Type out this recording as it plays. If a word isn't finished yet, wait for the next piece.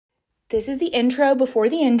This is the intro before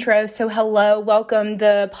the intro, so hello, welcome.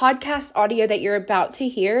 The podcast audio that you're about to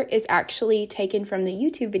hear is actually taken from the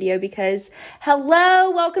YouTube video because,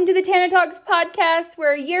 hello, welcome to the Tana Talks podcast.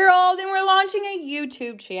 We're a year old and we're launching a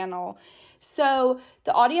YouTube channel. So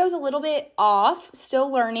the audio is a little bit off,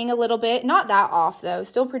 still learning a little bit, not that off though,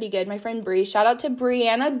 still pretty good. My friend Bree, shout out to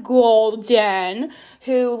Brianna Golden,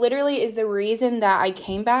 who literally is the reason that I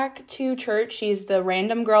came back to church. She's the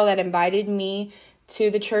random girl that invited me to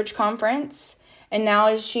the church conference, and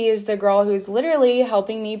now she is the girl who's literally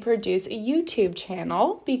helping me produce a YouTube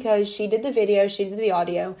channel because she did the video, she did the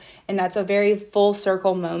audio, and that's a very full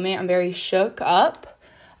circle moment. I'm very shook up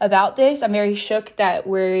about this. I'm very shook that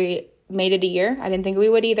we made it a year. I didn't think we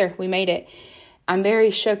would either. We made it. I'm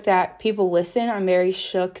very shook that people listen. I'm very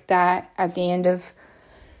shook that at the end of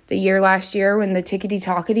the year last year when the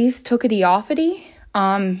tickety-tocketies tookety-offety,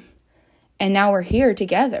 and now we're here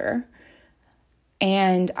together.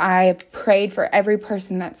 And I've prayed for every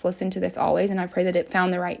person that's listened to this always, and I pray that it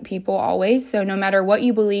found the right people always. So no matter what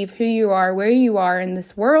you believe, who you are, where you are in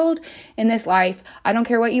this world, in this life, I don't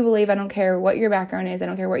care what you believe. I don't care what your background is. I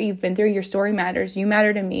don't care what you've been through. Your story matters. You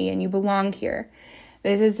matter to me, and you belong here.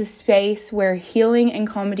 This is the space where healing and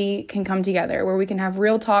comedy can come together, where we can have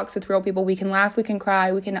real talks with real people. We can laugh, we can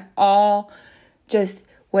cry, we can all just,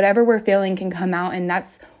 whatever we're feeling can come out, and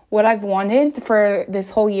that's what I've wanted for this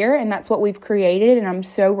whole year, and that's what we've created, and I'm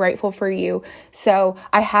so grateful for you. So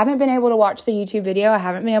I haven't been able to watch the YouTube video. I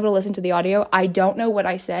haven't been able to listen to the audio. I don't know what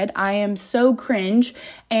I said. I am so cringe,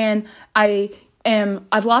 and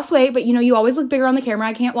I've lost weight, but you always look bigger on the camera.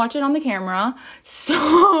 I can't watch it on the camera.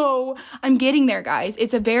 So I'm getting there, guys.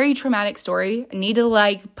 It's a very traumatic story. I need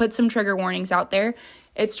to put some trigger warnings out there.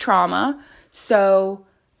 It's trauma. So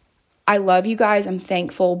I love you guys. I'm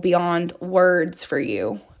thankful beyond words for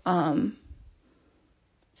you.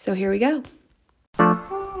 So here we go.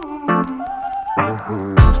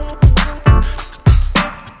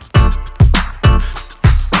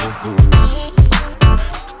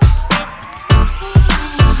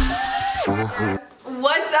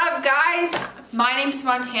 What's up, guys? My name's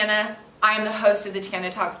Montana. I am the host of the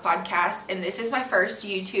Tana Talks podcast, and this is my first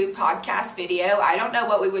YouTube podcast video. I don't know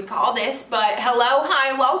what we would call this, but hello,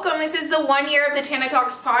 hi, welcome. This is the 1 year of the Tana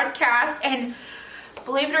Talks podcast, and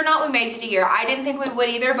believe it or not, we made it a year. I didn't think we would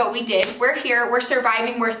either, but we did. We're here, we're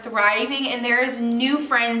surviving, we're thriving, and there's new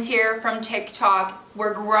friends here from TikTok.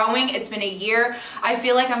 We're growing. It's been a year. I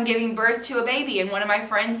feel like I'm giving birth to a baby, and one of my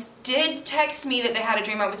friends did text me that they had a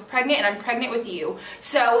dream I was pregnant, and I'm pregnant with you.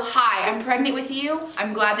 So, hi, I'm pregnant with you.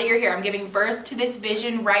 I'm glad that you're here. I'm giving birth to this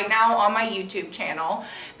vision right now on my YouTube channel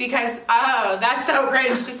because, oh, that's so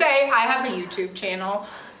cringe to say. I have a YouTube channel.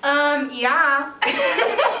 Yeah.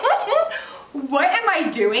 What am I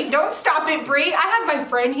doing? Don't stop it, Brie. I have my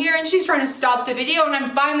friend here and she's trying to stop the video and I'm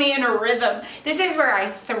finally in a rhythm. This is where I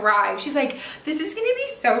thrive. She's like, this is going to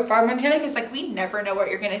be so fun, Montana, because we never know what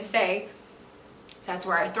you're going to say. That's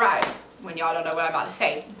where I thrive when y'all don't know what I'm about to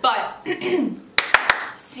say. But,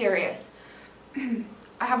 serious.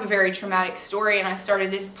 I have a very traumatic story, and I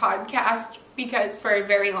started this podcast because for a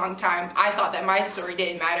very long time, I thought that my story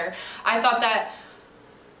didn't matter. I thought that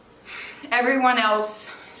everyone else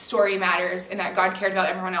story matters and that God cared about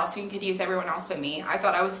everyone else and could use everyone else but me. I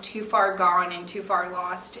thought I was too far gone and too far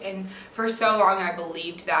lost, and for so long I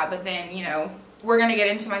believed that, but then we're gonna get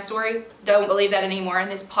into my story. Don't believe that anymore,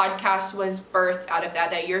 and this podcast was birthed out of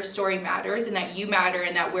that your story matters and that you matter,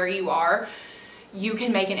 and that where you are you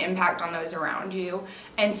can make an impact on those around you.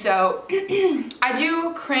 And so I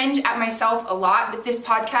do cringe at myself a lot, but this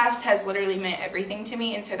podcast has literally meant everything to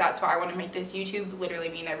me, and so that's why I want to make this YouTube literally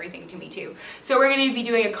mean everything to me too. So we're going to be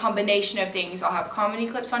doing a combination of things. I'll have comedy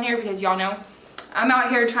clips on here because y'all know I'm out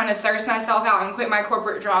here trying to thirst myself out and quit my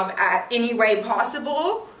corporate job at any way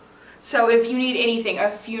possible. So if you need anything,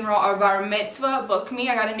 a funeral or bar mitzvah, book me.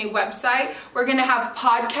 I got a new website. We're going to have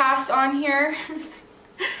podcasts on here.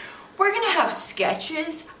 We're gonna have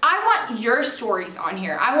sketches. I want your stories on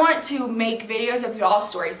here. I want to make videos of y'all's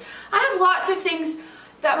stories. I have lots of things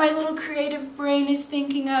that my little creative brain is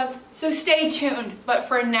thinking of, so stay tuned. But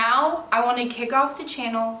for now, I want to kick off the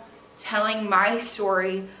channel telling my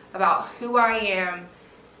story about who I am.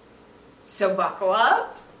 So buckle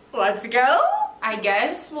up, let's go. I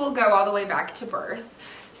guess we'll go all the way back to birth.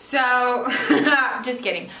 So, just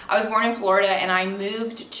kidding. I was born in Florida and I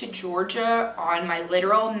moved to Georgia on my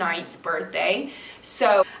literal 9th birthday.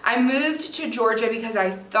 So, I moved to Georgia because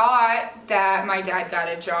I thought that my dad got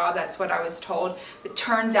a job. That's what I was told. It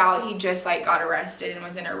turns out he just got arrested and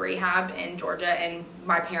was in a rehab in Georgia, and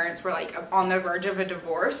my parents were on the verge of a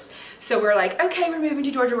divorce. So, we're like, okay, we're moving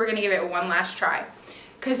to Georgia. We're going to give it one last try.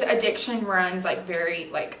 Because addiction runs very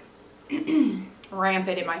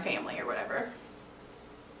rampant in my family or whatever.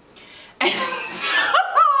 And so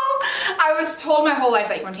I was told my whole life,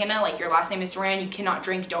 like, Montana, like, your last name is Duran, you cannot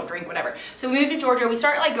drink, don't drink, whatever. So we moved to Georgia. We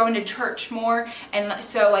started, like, going to church more. And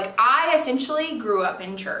so, like, I essentially grew up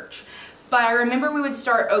in church. But I remember we would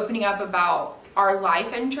start opening up about our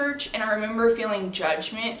life in church. And I remember feeling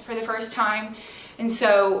judgment for the first time. And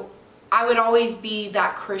so I would always be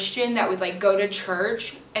that Christian that would, like, go to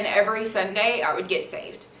church. And every Sunday I would get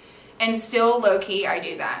saved. And still, low-key, I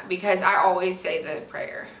do that because I always say the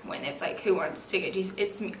prayer when it's like, who wants to get Jesus?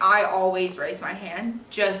 It's me. I always raise my hand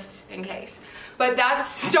just in case. But that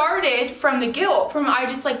started from the guilt. I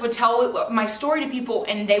just, like, would tell my story to people,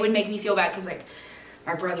 and they would make me feel bad because, like,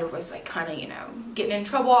 my brother was, like, kind of, you know, getting in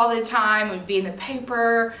trouble all the time, would be in the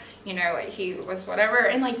paper, you know, like, he was whatever.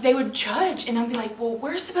 And, like, they would judge, and I'd be like, well,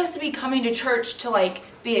 we're supposed to be coming to church to, like,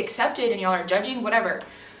 be accepted, and y'all are judging, whatever.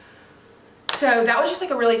 So that was just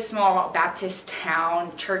like a really small Baptist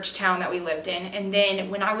town, church town that we lived in. And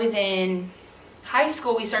then when I was in high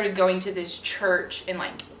school, we started going to this church in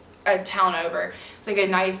like a town over.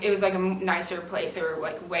 It was like a nicer place. They were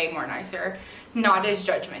like way more nicer, not as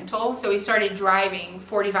judgmental. So we started driving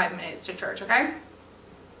 45 minutes to church, okay?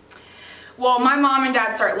 Well, my mom and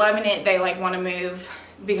dad start loving it. They like want to move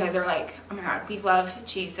because they're like, oh my God, we love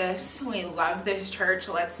Jesus. We love this church.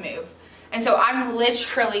 Let's move. And so I'm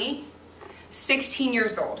literally 16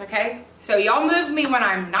 years old, okay? So y'all moved me when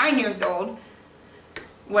I'm 9 years old,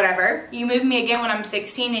 whatever. You moved me again when I'm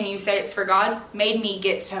 16 and you say it's for God, made me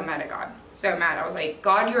get so mad at God. So mad. I was like,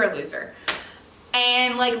 God, you're a loser.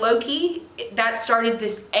 And like low-key, that started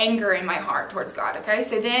this anger in my heart towards God, okay?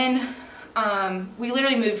 So then we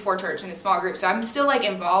literally moved for church in a small group. So I'm still like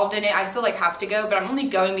involved in it. I still like have to go, but I'm only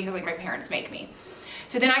going because like my parents make me.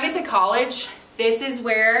 So then I get to college. This is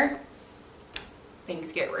where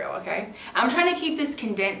things get real, okay? I'm trying to keep this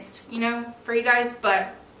condensed, you know, for you guys,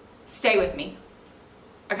 but stay with me,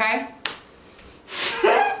 okay?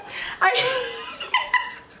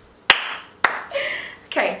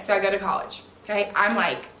 Okay, so I go to college, okay? I'm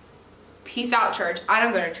like, peace out, church. I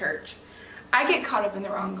don't go to church. I get caught up in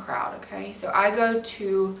the wrong crowd, okay? So I go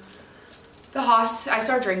to the I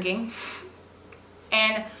start drinking,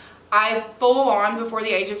 and I full on, before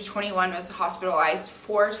the age of 21, was hospitalized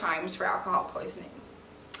 4 times for alcohol poisoning.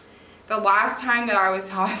 The last time that I was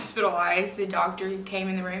hospitalized, the doctor came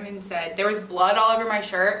in the room and said, there was blood all over my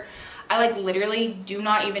shirt. I like literally do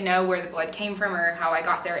not even know where the blood came from or how I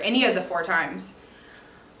got there any of the 4 times.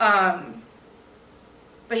 But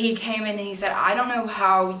he came in and he said, I don't know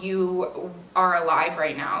how you are alive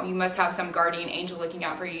right now. You must have some guardian angel looking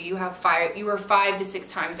out for you. You were 5 to 6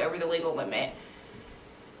 times over the legal limit.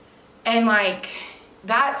 And like,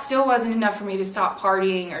 that still wasn't enough for me to stop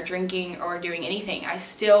partying or drinking or doing anything. I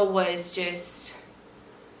still was just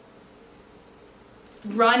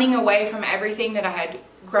running away from everything that I had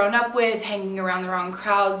grown up with, hanging around the wrong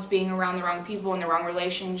crowds, being around the wrong people, in the wrong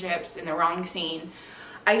relationships, in the wrong scene.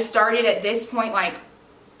 I started at this point like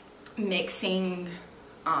mixing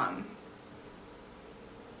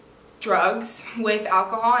drugs with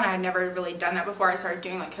alcohol, and I had never really done that before. I started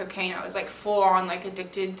doing like cocaine. I was like full on like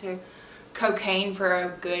addicted to cocaine for a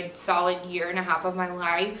good solid 1.5 years of my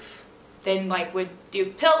life. Then like would do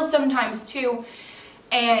pills sometimes too.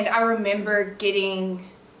 And I remember getting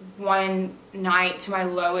one night to my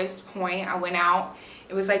lowest point. I went out.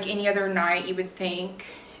 It was like any other night you would think.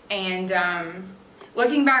 And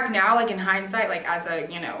looking back now, like in hindsight, like as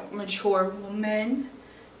a, you know, mature woman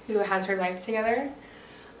who has her life together,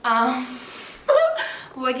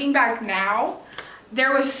 looking back now,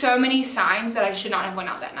 there was so many signs that I should not have went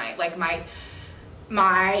out that night. Like my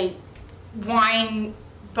wine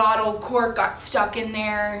bottle cork got stuck in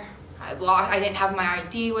there. I didn't have my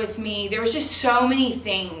ID with me. There was just so many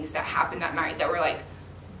things that happened that night that were like,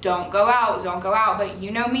 don't go out, don't go out. But you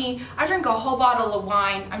know me, I drank a whole bottle of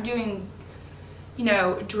wine. I'm doing, you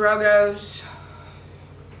know, drugos.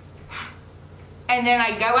 And then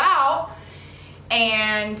I go out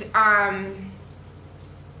and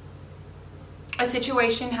a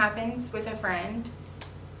situation happens with a friend,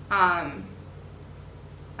 an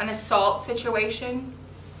assault situation.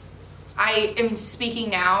 I am speaking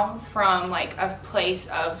now from like a place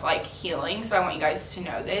of like healing, so I want you guys to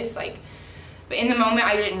know this. Like, but in the moment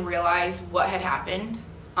I didn't realize what had happened.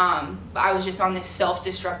 But I was just on this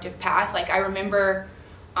self-destructive path. Like I remember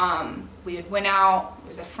we had went out, it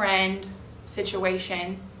was a friend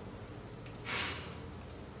situation.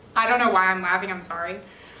 I don't know why I'm laughing, I'm sorry.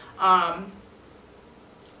 And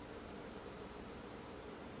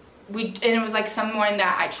it was like someone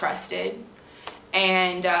that I trusted,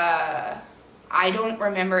 and I I don't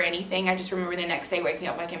remember anything. I just remember the next day waking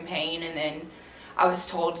up like in pain, and then I was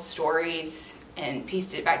told stories and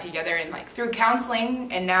pieced it back together, and like through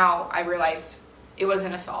counseling, and now I realize it was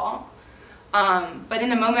an assault. But in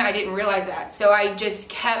the moment I didn't realize that. So I just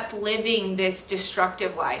kept living this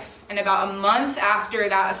destructive life. And about a month after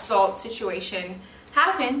that assault situation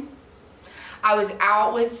happened, I was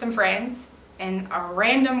out with some friends and a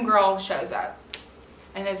random girl shows up.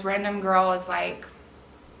 And this random girl is like,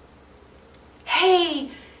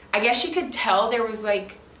 hey, I guess she could tell there was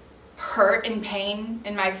like hurt and pain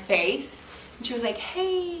in my face. And she was like,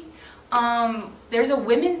 hey, there's a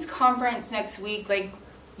women's conference next week. Like,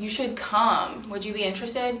 you should come. Would you be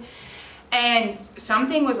interested? And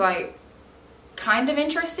something was like kind of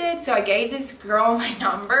interested. So I gave this girl my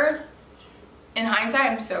number. In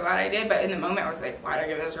hindsight, I'm so glad I did. But in the moment, I was like, why did I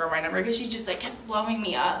give this girl my number? Because she just like kept blowing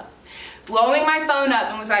me up. Blowing my phone up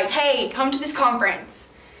and was like, hey, come to this conference.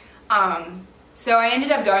 So I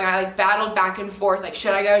ended up going. I like battled back and forth. Like,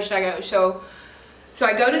 should I go? Should I go? So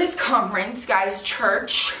I go to this conference, guys,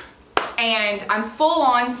 church. And I'm full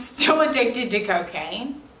on still addicted to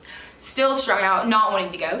cocaine. Still strung out, not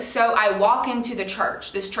wanting to go. So I walk into the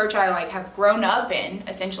church, this church I like have grown up in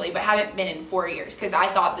essentially, but haven't been in 4 years because I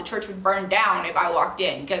thought the church would burn down if I walked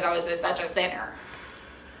in because I was such a sinner.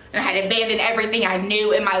 And I had abandoned everything I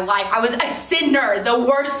knew in my life. I was a sinner, the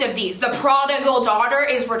worst of these. The prodigal daughter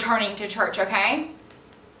is returning to church, okay?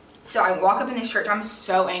 So I walk up in this church. I'm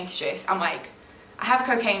so anxious. I'm like, I have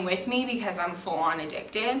cocaine with me because I'm full on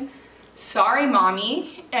addicted. Sorry,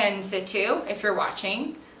 mommy and Situ, if you're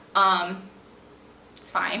watching.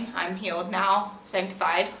 It's fine. I'm healed now,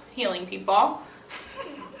 sanctified, healing people.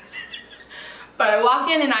 But I walk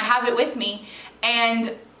in and I have it with me,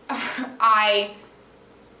 and I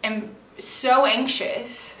am so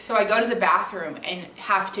anxious. So I go to the bathroom and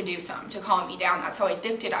have to do something to calm me down. That's how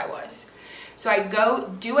addicted I was. So I go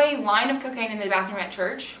do a line of cocaine in the bathroom at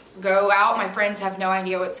church, go out. My friends have no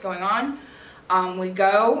idea what's going on. We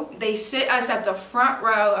go, they sit us at the front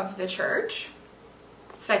row of the church.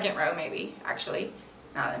 Second row maybe, actually,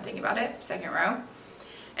 now that I'm thinking about it, second row.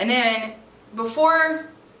 And then before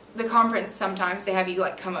the conference, sometimes they have you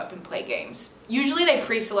like come up and play games. Usually they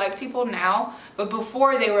pre-select people now, but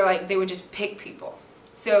before they were like, they would just pick people.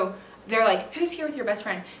 So they're like, who's here with your best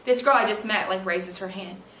friend? This girl I just met like raises her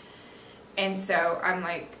hand. And so I'm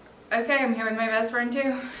like, okay, I'm here with my best friend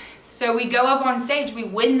too. So we go up on stage, we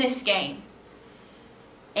win this game.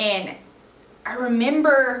 And I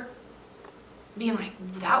remember being like,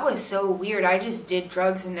 that was so weird. I just did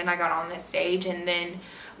drugs and then I got on this stage, and then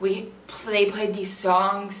they played these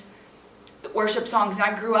songs, worship songs, and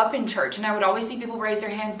I grew up in church and I would always see people raise their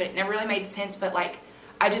hands, but it never really made sense. But like,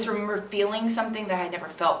 I just remember feeling something that I had never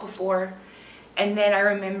felt before. And then I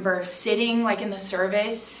remember sitting like in the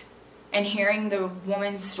service and hearing the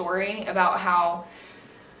woman's story about how,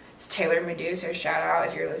 it's Taylor Medusa, shout out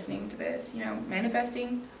if you're listening to this, you know,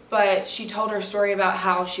 manifesting. But she told her story about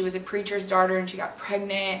how she was a preacher's daughter and she got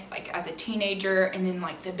pregnant like as a teenager, and then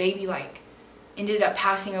like the baby like ended up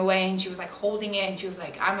passing away, and she was like holding it and she was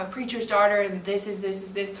like, I'm a preacher's daughter and this is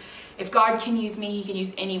this. If God can use me, he can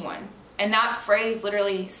use anyone. And that phrase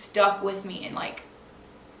literally stuck with me. And like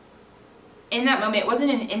in that moment, it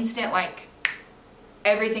wasn't an instant like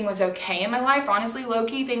everything was okay in my life. Honestly,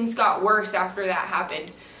 low-key, things got worse after that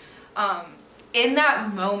happened. In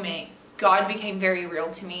that moment, God became very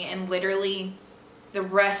real to me, and literally the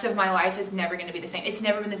rest of my life is never going to be the same. It's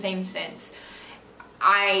never been the same since.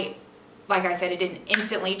 Like I said, it didn't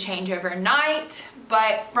instantly change overnight,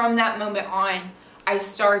 but from that moment on, I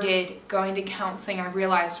started going to counseling. I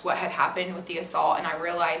realized what had happened with the assault, and I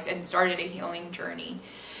realized and started a healing journey.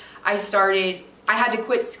 I had to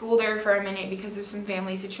quit school there for a minute because of some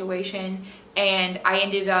family situation, and I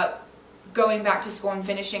ended up going back to school and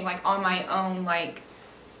finishing like on my own, like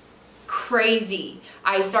crazy.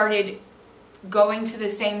 I started going to the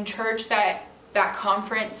same church that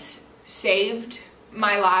conference saved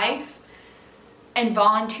my life, and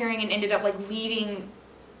volunteering, and ended up like leading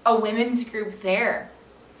a women's group there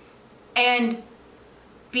and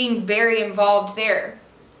being very involved there.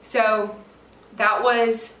 So that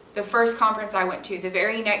was the first conference I went to. The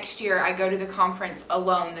very next year I go to the conference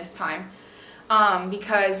alone this time,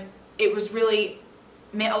 because it was really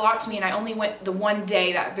meant a lot to me, and I only went the one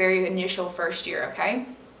day that very initial first year, okay?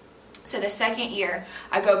 So the second year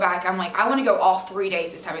I go back, I'm like, I want to go all 3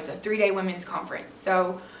 days this time. It's a 3-day women's conference.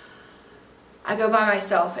 So I go by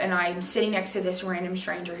myself, and I'm sitting next to this random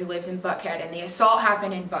stranger who lives in Buckhead, and the assault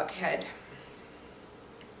happened in Buckhead.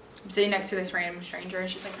 I'm sitting next to this random stranger, and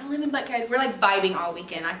she's like, I live in Buckhead. We're like vibing all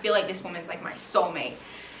weekend. I feel like this woman's like my soulmate.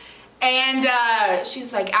 And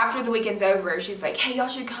she's like, after the weekend's over, she's like, hey, y'all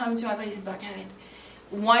should come to my place in Buckhead.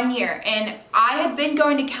 1 year. And I had been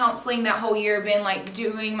going to counseling that whole year, been like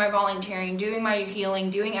doing my volunteering, doing my healing,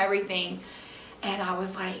 doing everything. And I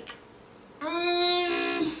was like,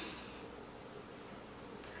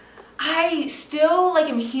 I still like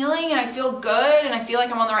am healing and I feel good and I feel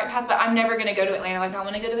like I'm on the right path, but I'm never gonna go to Atlanta. Like I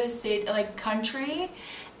want to go to this city, like country,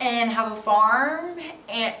 and have a farm.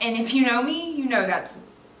 And if you know me, you know that's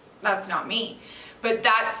not me. But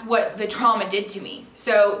that's what the trauma did to me.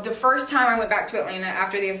 So the first time I went back to Atlanta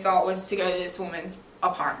after the assault was to go to this woman's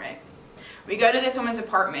apartment. We go to this woman's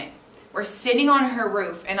apartment. We're sitting on her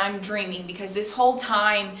roof and I'm dreaming, because this whole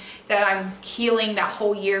time that I'm healing, that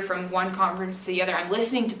whole year from one conference to the other, I'm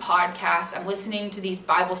listening to podcasts, I'm listening to these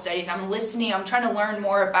Bible studies, I'm trying to learn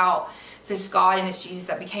more about this God and this Jesus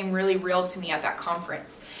that became really real to me at that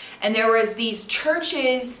conference. And there was these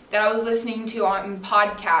churches that I was listening to on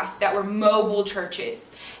podcasts that were mobile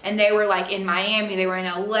churches. And they were like in Miami, they were in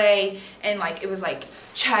LA, and like it was like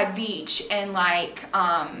Chad Beach and like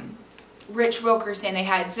Rich Wilkerson. They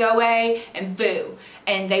had Zoe and Boo.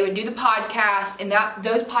 And they would do the podcast, and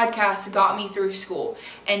those podcasts got me through school.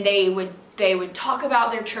 And they would talk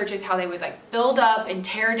about their churches, how they would like build up and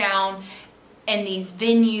tear down in these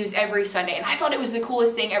venues every Sunday. And I thought it was the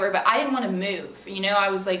coolest thing ever, but I didn't want to move. You know, I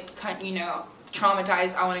was like, you know,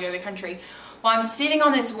 traumatized. I want to go to the country. Well, I'm sitting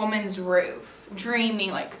on this woman's roof,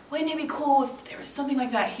 dreaming like, wouldn't it be cool if there was something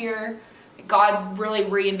like that here? God really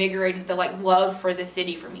reinvigorated the like love for the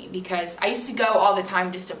city for me, because I used to go all the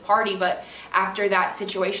time just to party, but after that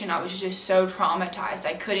situation, I was just so traumatized.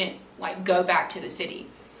 I couldn't like go back to the city.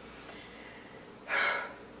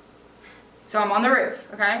 So I'm on the roof,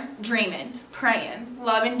 okay, dreaming, praying,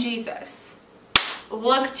 loving Jesus.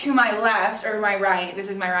 Look to my left, or my right, this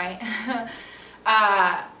is my right.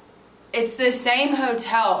 It's the same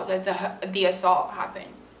hotel that the assault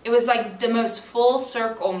happened. It was like the most full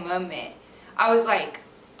circle moment. I was like,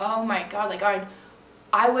 oh my God, like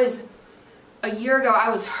I was, a year ago, I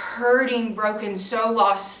was hurting, broken, so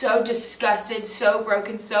lost, so disgusted, so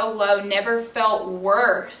broken, so low, never felt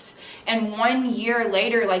worse. And 1 year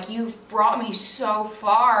later, like, you've brought me so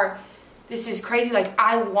far. This is crazy. Like,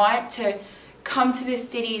 I want to come to this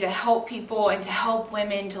city to help people and to help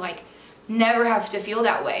women to like never have to feel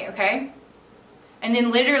that way, okay? And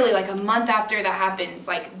then literally like a month after that happens,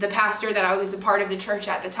 like the pastor that I was a part of the church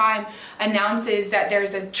at the time announces that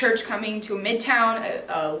there's a church coming to Midtown,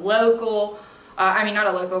 a local, I mean not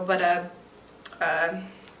a local, but a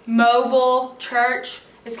mobile church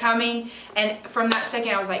is coming. And from that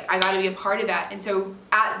second I was like, I got to be a part of that. And so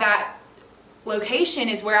at that location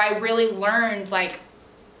is where I really learned like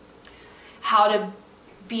how to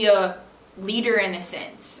be a leader in a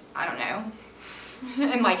sense. I don't know.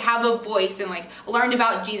 And like have a voice, and like learned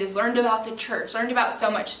about Jesus, learned about the church, learned about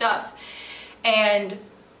so much stuff. And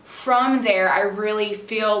from there I really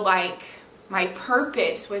feel like my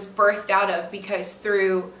purpose was birthed out of, because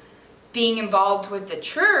through being involved with the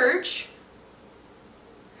church,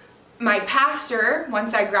 my pastor,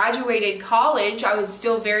 once I graduated college, I was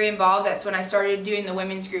still very involved. That's when I started doing the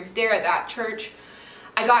women's group there at that church.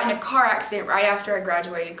 I got in a car accident right after I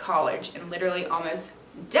graduated college and literally almost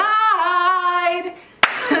died.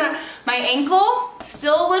 My ankle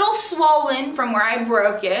still a little swollen from where I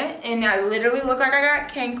broke it, and I literally look like I got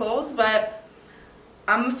cankles, but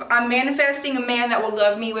I'm manifesting a man that will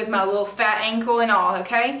love me with my little fat ankle and all,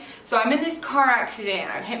 okay? So I'm in this car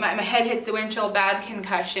accident. I hit my head hits the windshield, bad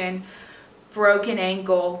concussion, broken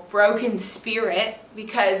ankle, broken spirit,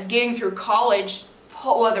 because getting through college,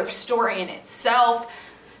 whole other story in itself.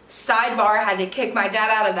 Sidebar, I had to kick my dad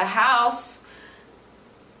out of the house.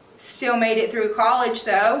 Still made it through college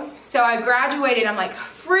though. So I graduated. I'm like,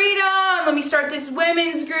 freedom, let me start this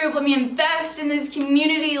women's group, let me invest in this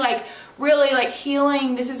community, like really like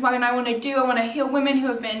healing. This is what I want to do. I want to heal women who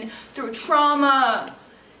have been through trauma.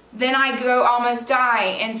 Then I go almost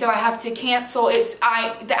die, and so I have to cancel.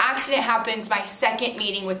 The accident happens my second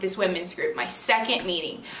meeting with this women's group, my second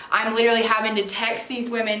meeting. I'm literally having to text these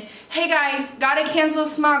women, hey guys, gotta cancel a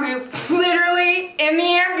small group, literally in the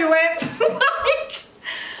ambulance. Like,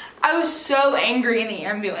 I was so angry in the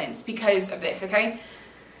ambulance because of this, okay?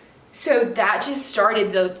 So that just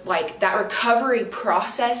started that recovery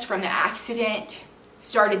process from the accident,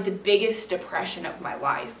 started the biggest depression of my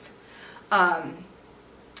life.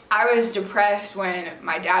 I was depressed when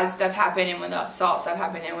my dad's stuff happened, and when the assault stuff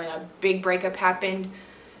happened, and when a big breakup happened.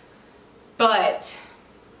 But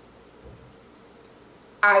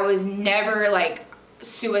I was never like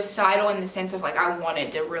suicidal in the sense of like I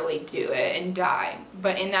wanted to really do it and die.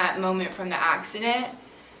 But in that moment from the accident,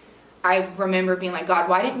 I remember being like, God,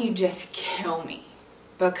 why didn't you just kill me?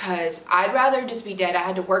 Because I'd rather just be dead. I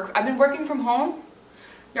had to work. I've been working from home.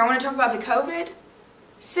 Y'all want to talk about the COVID?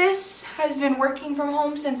 Sis has been working from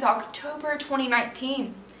home since October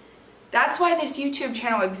 2019. That's why this YouTube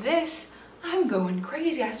channel exists. I'm going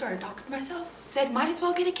crazy. I started talking to myself. Said, might as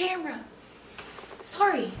well get a camera.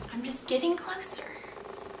 Sorry, I'm just getting closer.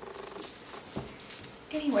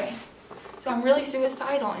 Anyway, so I'm really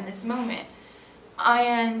suicidal in this moment.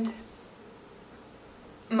 And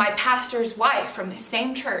my pastor's wife from the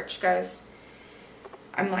same church goes,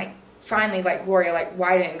 I'm like, finally, like, Gloria, like,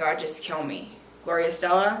 why didn't God just kill me? Gloria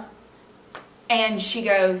Stella? And she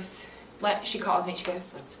goes, she calls me, she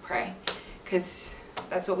goes, let's pray. Because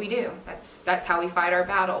that's what we do. That's how we fight our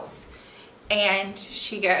battles. And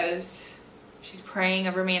she goes, she's praying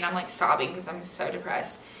over me, and I'm like sobbing because I'm so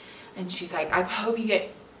depressed. And she's like, I hope you get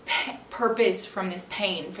purpose from this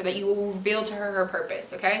pain, for that you will reveal to her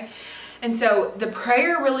purpose, okay? And so the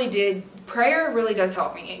prayer really does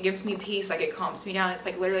help me. It gives me peace, like it calms me down. It's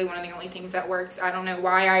like literally one of the only things that works. I don't know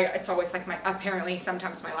why. It's always like apparently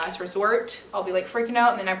sometimes my last resort. I'll be like freaking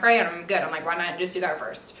out and then I pray and I'm good. I'm like, why not just do that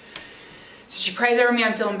first? So she prays over me,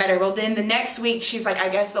 I'm feeling better. Well, then the next week she's like, I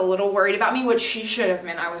guess a little worried about me, which she should have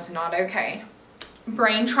been. I was not okay.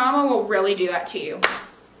 Brain trauma will really do that to you.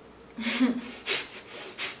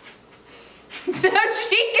 So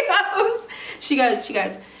she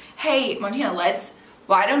goes, hey, Montana,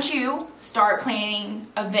 why don't you start planning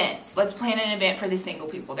events? Let's plan an event for the single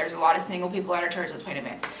people. There's a lot of single people at our church. Let's plan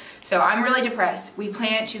events. So I'm really depressed.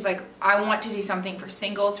 She's like, I want to do something for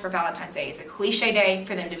singles for Valentine's Day. It's a cliche day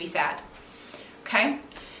for them to be sad. Okay?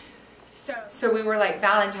 So we were like,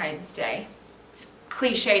 Valentine's Day,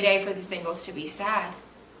 cliche day for the singles to be sad.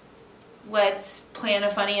 Let's plan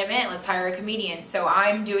a funny event. Let's hire a comedian. So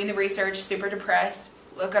I'm doing the research, super depressed.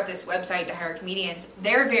 Look up this website to hire comedians.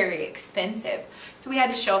 They're very expensive. So we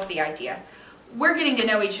had to shelf the idea. We're getting to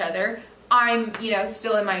know each other. I'm,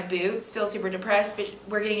 still in my boots, still super depressed, but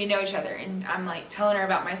we're getting to know each other. And I'm like telling her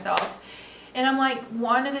about myself. And I'm like,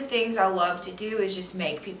 one of the things I love to do is just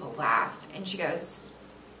make people laugh. And she goes,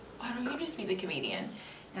 why don't you just be the comedian?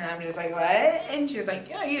 And I'm just like, what? And she's like,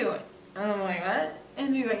 yeah, you. And I'm like, what?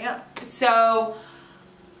 And she's like, yeah. So,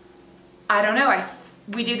 I don't know.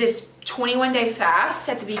 We do this 21-day fast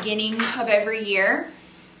at the beginning of every year.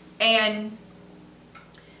 And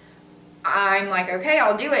I'm like, okay,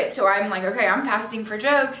 I'll do it. So I'm like, okay, I'm fasting for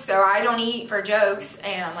jokes, so I don't eat for jokes.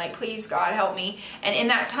 And I'm like, please, God, help me. And in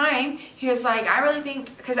that time, he was like, I really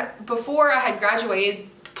think, because before I had graduated,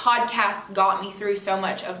 podcasts got me through so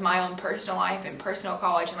much of my own personal life and personal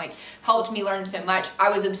college, and like helped me learn so much. I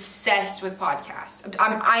was obsessed with podcasts.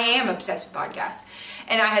 I am obsessed with podcasts.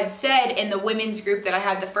 And I had said in the women's group that I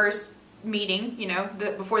had the first meeting,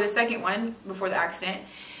 before the second one, before the accident,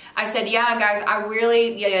 I said, yeah, guys, I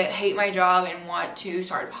really hate my job and want to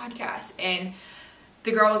start a podcast. And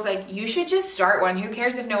the girl was like, you should just start one. Who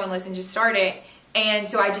cares if no one listens? Just start it. And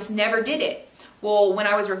so I just never did it. Well, when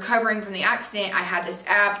I was recovering from the accident, I had this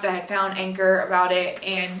app that I had found Anchor about it.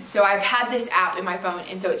 And so I've had this app in my phone.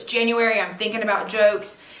 And so it's January. I'm thinking about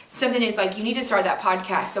jokes. Something is like, you need to start that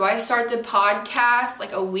podcast. So I start the podcast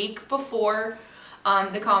like a week before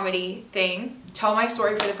the comedy thing, tell my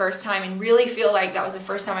story for the first time, and really feel like that was the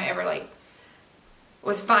first time I ever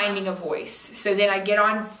was finding a voice. So then I get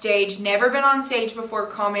on stage, never been on stage before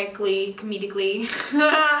comedically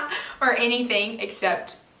or anything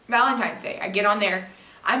except Valentine's Day. I get on there,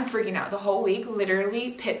 I'm freaking out the whole week,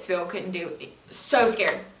 literally Pittsville couldn't do it. So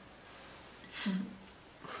scared.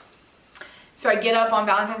 So I get up on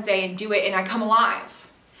Valentine's Day and do it, and I come alive.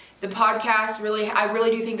 The podcast I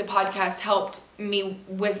really do think the podcast helped me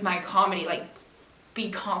with my comedy,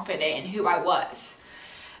 be confident in who I was.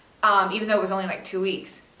 Even though it was only 2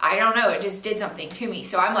 weeks. I don't know, it just did something to me.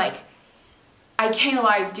 So I'm like, I came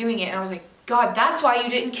alive doing it, and I was like, God, that's why you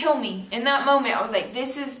didn't kill me. In that moment, I was like,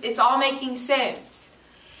 it's all making sense.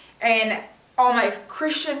 And all my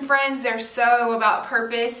Christian friends, they're so about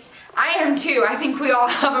purpose. I am too. I think we all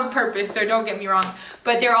have a purpose, so don't get me wrong.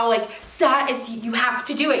 But they're all like, you have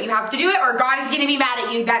to do it. You have to do it, or God is going to be mad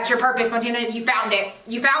at you. That's your purpose, Montana. You found it.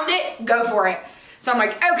 You found it. Go for it. So I'm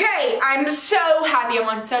like, okay, I'm so happy. I'm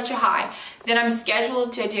on such a high. Then I'm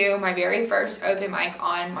scheduled to do my very first open mic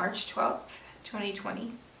on March 12th,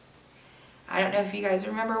 2020. I don't know if you guys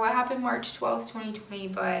remember what happened March 12th, 2020,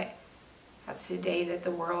 but that's the day that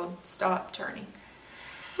the world stopped turning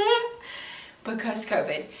because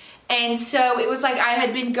COVID. And so it was like I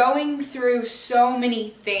had been going through so many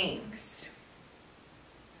things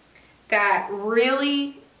that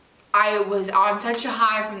really I was on such a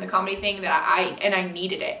high from the comedy thing that I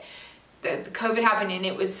needed it. the COVID happened, and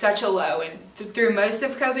it was such a low. And through most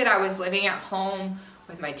of COVID, I was living at home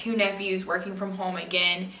with my 2 nephews, working from home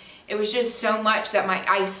again. It was just so much that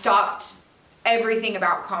I stopped everything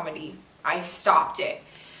about comedy. I stopped it.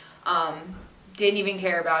 Didn't even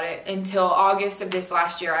care about it until August of this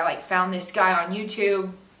last year. I like found this guy on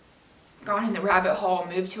YouTube, gone in the rabbit hole,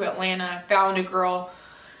 moved to Atlanta, found a girl,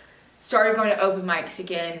 started going to open mics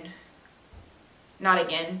again. Not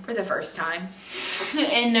again, for the first time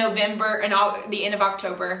in November and the end of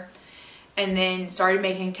October, and then started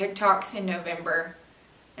making TikToks in November,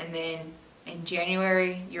 and then in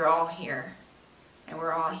January you're all here, and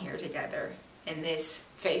we're all here together in this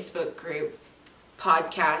Facebook group,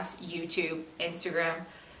 podcast, YouTube, Instagram,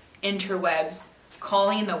 interwebs,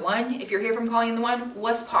 Calling the One. If you're here from Calling the One,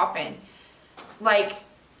 what's poppin'? Like,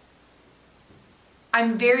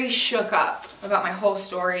 I'm very shook up about my whole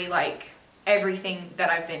story, like everything that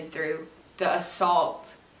I've been through, the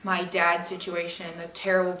assault, my dad's situation, the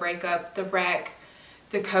terrible breakup, the wreck,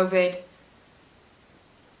 the COVID.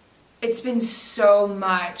 It's been so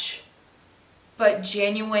much, but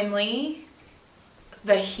genuinely,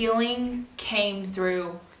 the healing came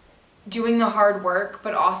through doing the hard work,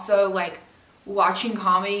 but also like watching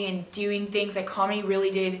comedy and doing things. Like, comedy really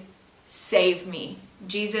did save me.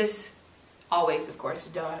 Jesus, always, of course,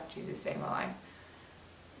 duh, Jesus saved my life.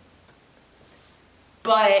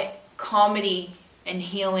 But comedy and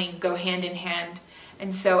healing go hand in hand.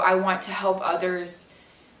 And so I want to help others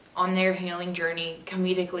on their healing journey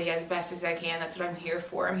comedically as best as I can. That's what I'm here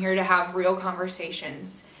for. I'm here to have real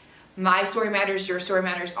conversations. My story matters, your story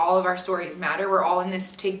matters, all of our stories matter. We're all in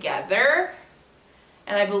this together.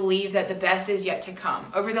 And I believe that the best is yet to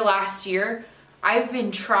come. Over the last year, I've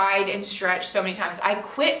been tried and stretched so many times. I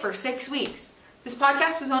quit for 6 weeks. This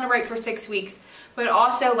podcast was on a break for 6 weeks. But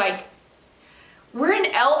also, like, we're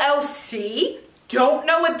an LLC. Don't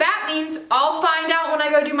know what that means. I'll find out when I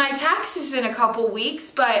go do my taxes in a couple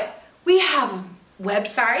weeks. But we have a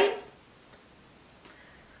website,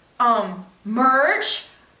 merch,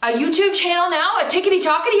 a YouTube channel now, a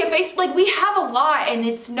tickety-talkety, a Facebook. Like, we have a lot, and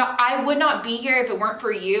it's not, I would not be here if it weren't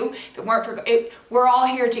for you, if it weren't for, we're all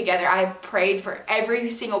here together. I've prayed for every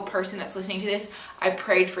single person that's listening to this. I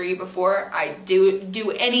prayed for you before I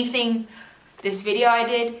do anything. This video I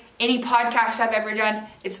did, any podcast I've ever done,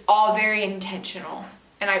 it's all very intentional.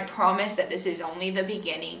 And I promise that this is only the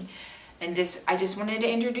beginning. And I just wanted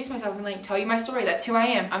to introduce myself and like tell you my story. That's who I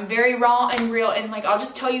am. I'm very raw and real, and like I'll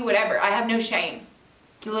just tell you whatever. I have no shame.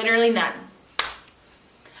 Literally none.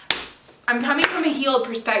 I'm coming from a healed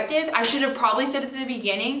perspective. I should have probably said at the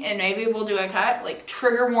beginning, and maybe we'll do a cut, like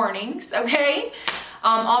trigger warnings, okay?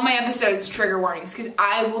 All my episodes, trigger warnings, because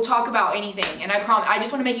I will talk about anything, and I promise, I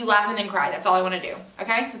just want to make you laugh and then cry. That's all I want to do,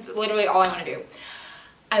 okay? That's literally all I want to do.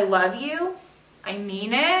 I love you. I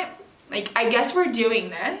mean it. Like, I guess we're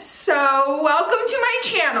doing this. So, welcome to my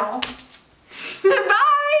channel.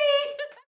 Bye!